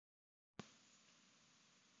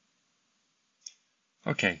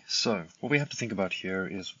Okay, so what we have to think about here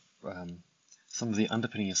is some of the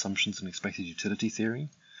underpinning assumptions in expected utility theory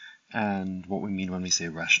and what we mean when we say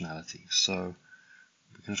rationality. So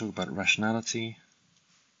we're going to talk about rationality,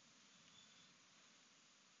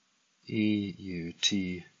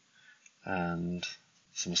 EUT, and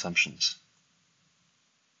some assumptions.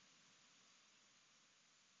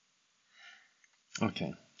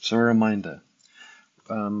 Okay, so a reminder.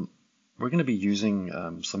 We're going to be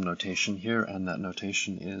using some notation here, and that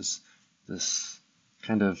notation is this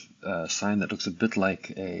kind of sign that looks a bit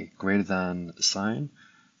like a greater than sign,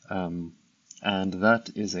 and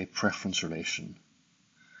that is a preference relation.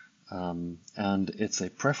 And it's a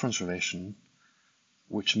preference relation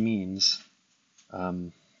which means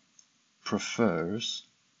prefers.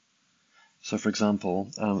 So for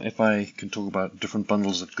example, if I can talk about different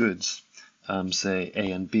bundles of goods, say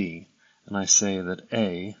A and B, and I say that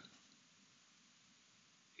A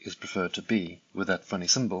is preferred to B with that funny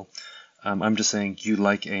symbol, I'm just saying you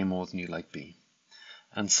like A more than you like B.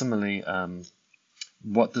 And similarly,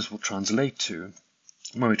 what this will translate to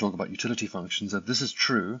when we talk about utility functions, that this is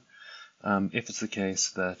true if it's the case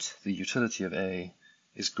that the utility of A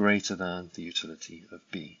is greater than the utility of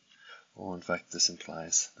B, or in fact this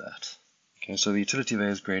implies that. Okay, so the utility of A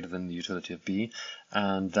is greater than the utility of B,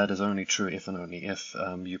 and that is only true if and only if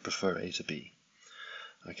you prefer A to B.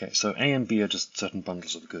 Okay, so A and B are just certain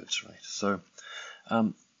bundles of goods, right? So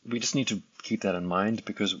we just need to keep that in mind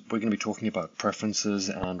because we're going to be talking about preferences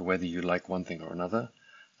and whether you like one thing or another.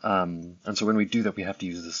 And so when we do that, we have to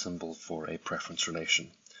use the symbol for a preference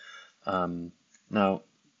relation. Now,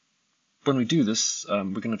 when we do this, we're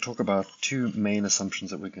going to talk about two main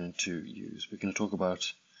assumptions that we're going to use. We're going to talk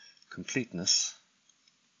about completeness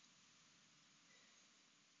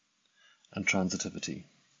and transitivity.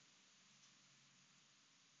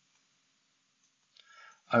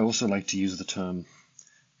 I also like to use the term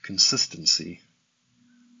consistency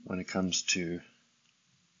when it comes to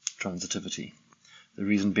transitivity. The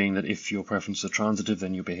reason being that if your preferences are transitive,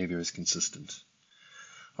 then your behavior is consistent.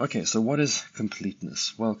 Okay, so what is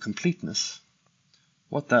completeness? Well, completeness,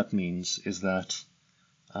 what that means is that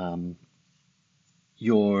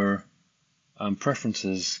your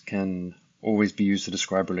preferences can always be used to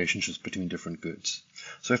describe relationships between different goods.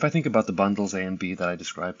 So if I think about the bundles A and B that I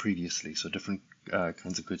described previously, so different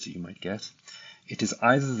kinds of goods that you might get, it is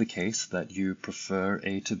either the case that you prefer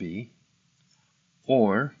A to B,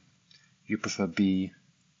 or you prefer B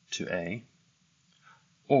to A,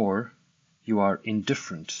 or you are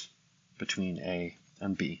indifferent between A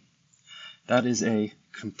and B. That is a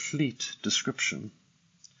complete description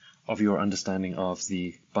of your understanding of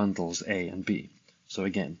the bundles A and B. So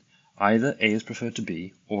again, either A is preferred to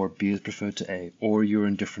B, or B is preferred to A, or you're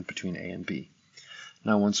indifferent between A and B.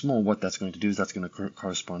 Now once more, what that's going to do is that's going to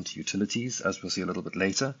correspond to utilities, as we'll see a little bit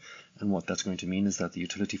later, and what that's going to mean is that the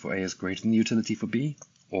utility for A is greater than the utility for B,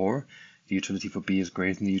 or the utility for B is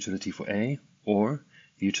greater than the utility for A, or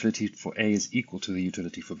the utility for A is equal to the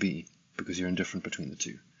utility for B, because you're indifferent between the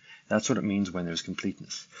two. That's what it means when there's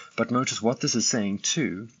completeness. But notice what this is saying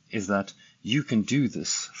too is that you can do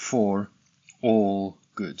this for all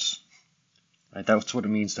goods. Right? That's what it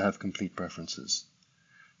means to have complete preferences.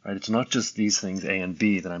 Right? It's not just these things A and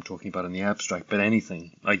B that I'm talking about in the abstract, but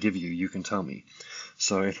anything I give you, you can tell me.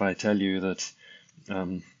 So if I tell you that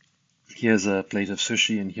here's a plate of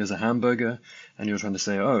sushi and here's a hamburger, and you're trying to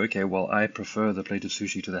say, oh, okay, well, I prefer the plate of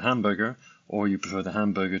sushi to the hamburger, or you prefer the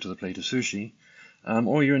hamburger to the plate of sushi,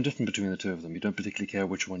 or you're indifferent between the two of them. You don't particularly care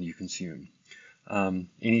which one you consume.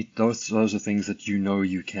 Those are things that you know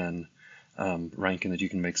you can rank and that you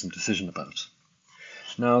can make some decision about.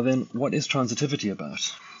 Now then, what is transitivity about?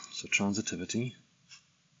 So transitivity,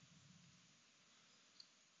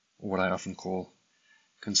 or what I often call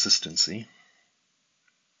consistency,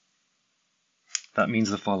 that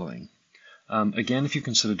means the following. Again, if you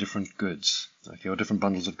consider different goods, okay, or different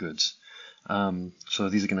bundles of goods, so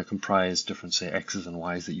these are going to comprise different, say, X's and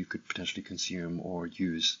Y's that you could potentially consume or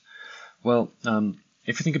use. Well,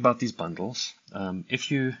 if you think about these bundles,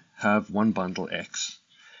 if you have one bundle X,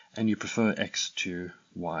 and you prefer X to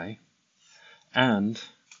Y, and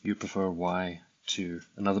you prefer Y to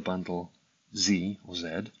another bundle Z or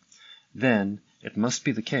Z, then it must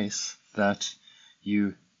be the case that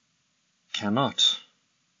you cannot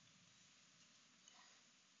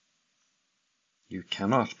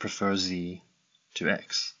prefer Z to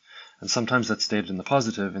X. And sometimes that's stated in the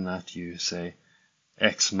positive in that you say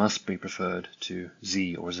X must be preferred to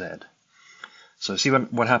Z or Z. So see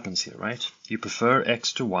what happens here, right? You prefer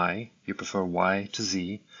X to Y, you prefer Y to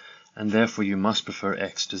Z, and therefore you must prefer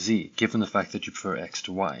X to Z, given the fact that you prefer X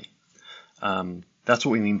to Y. That's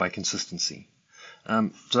what we mean by consistency.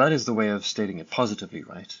 So that is the way of stating it positively,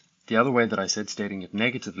 right? The other way that I said stating it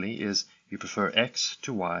negatively is you prefer x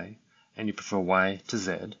to y and you prefer y to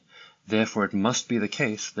z. Therefore, it must be the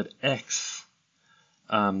case that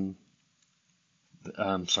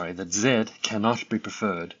that z cannot be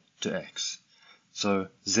preferred to x. So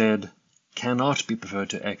z cannot be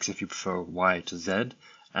preferred to x if you prefer y to z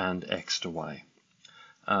and x to y.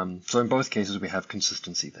 So in both cases, we have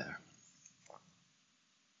consistency there.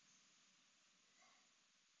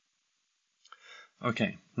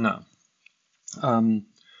 Okay, now,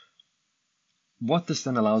 what this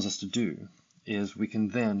then allows us to do is we can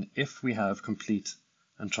then, if we have complete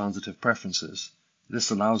and transitive preferences,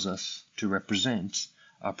 this allows us to represent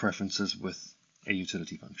our preferences with a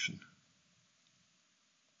utility function.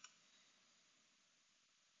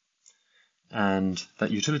 And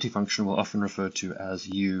that utility function we'll often refer to as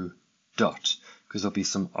u dot, because there'll be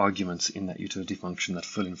some arguments in that utility function that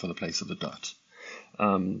fill in for the place of the dot.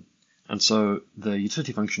 And so the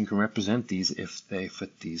utility function can represent these if they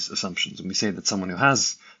fit these assumptions. And we say that someone who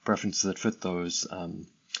has preferences that fit those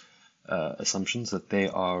assumptions, that they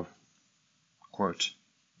are, quote,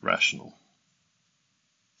 rational.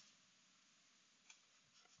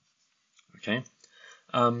 Okay.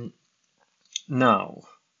 Now,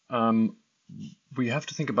 we have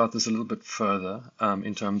to think about this a little bit further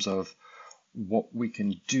in terms of what we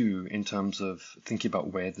can do in terms of thinking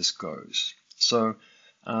about where this goes. So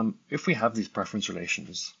if we have these preference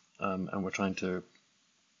relations and we're trying to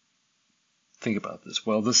think about this,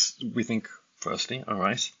 well, we think firstly, all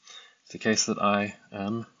right, it's the case that I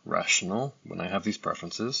am rational when I have these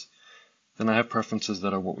preferences. Then I have preferences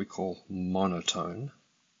that are what we call monotone.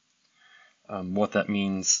 What that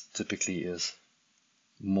means typically is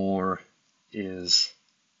more is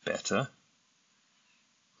better.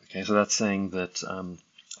 Okay, so that's saying that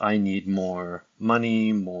I need more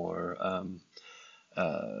money, more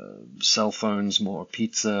cell phones, more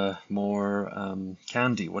pizza, more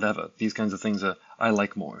candy, whatever. These kinds of things I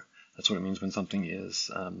like more. That's what it means when something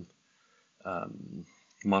is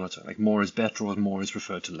monotone, like more is better or more is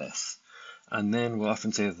preferred to less. And then we'll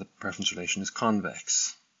often say that the preference relation is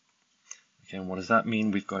convex. Okay, and what does that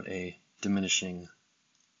mean? We've got a diminishing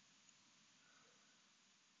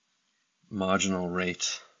marginal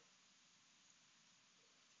rate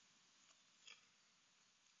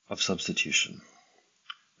of substitution,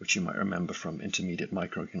 which you might remember from intermediate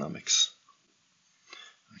microeconomics.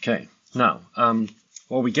 Okay, now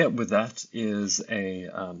what we get with that is a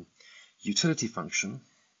utility function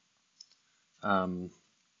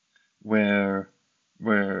where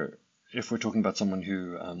if we're talking about someone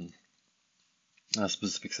who has a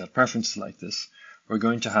specific set of preferences like this, we're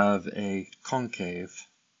going to have a concave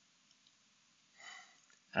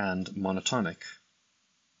and monotonic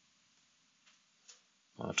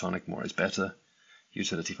more is better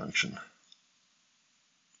utility function.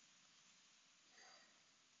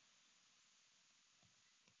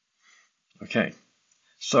 Okay,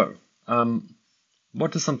 so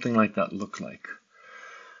what does something like that look like?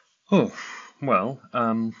 Oh, well,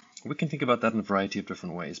 we can think about that in a variety of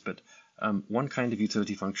different ways, but one kind of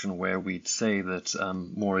utility function where we'd say that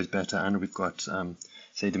more is better and we've got,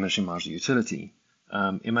 say, diminishing marginal utility.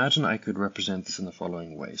 Imagine I could represent this in the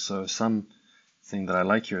following way. So something that I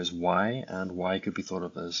like here is y, and y could be thought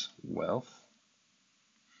of as wealth.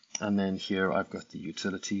 And then here I've got the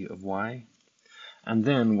utility of y. And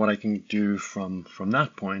then what I can do from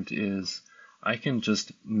that point is I can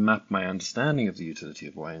just map my understanding of the utility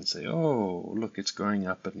of y and say, oh, look, it's going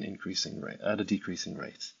up at an increasing rate, at a decreasing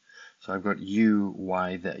rate. So I've got u,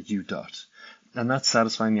 y there, u dot. And that's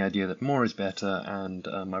satisfying the idea that more is better, and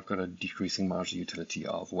I've got a decreasing marginal utility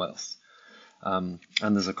of wealth. And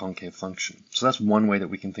there's a concave function. So that's one way that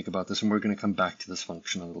we can think about this, and we're going to come back to this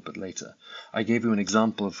function a little bit later. I gave you an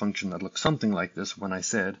example of a function that looks something like this when I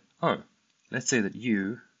said, oh, let's say that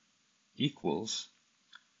u equals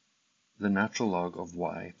the natural log of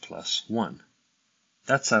y plus 1.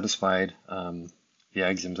 That satisfied the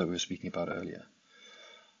axioms that we were speaking about earlier.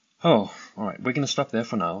 Oh, all right, we're going to stop there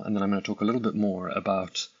for now, and then I'm going to talk a little bit more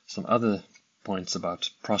about some other points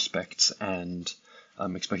about prospects and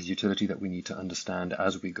expected utility that we need to understand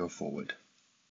as we go forward.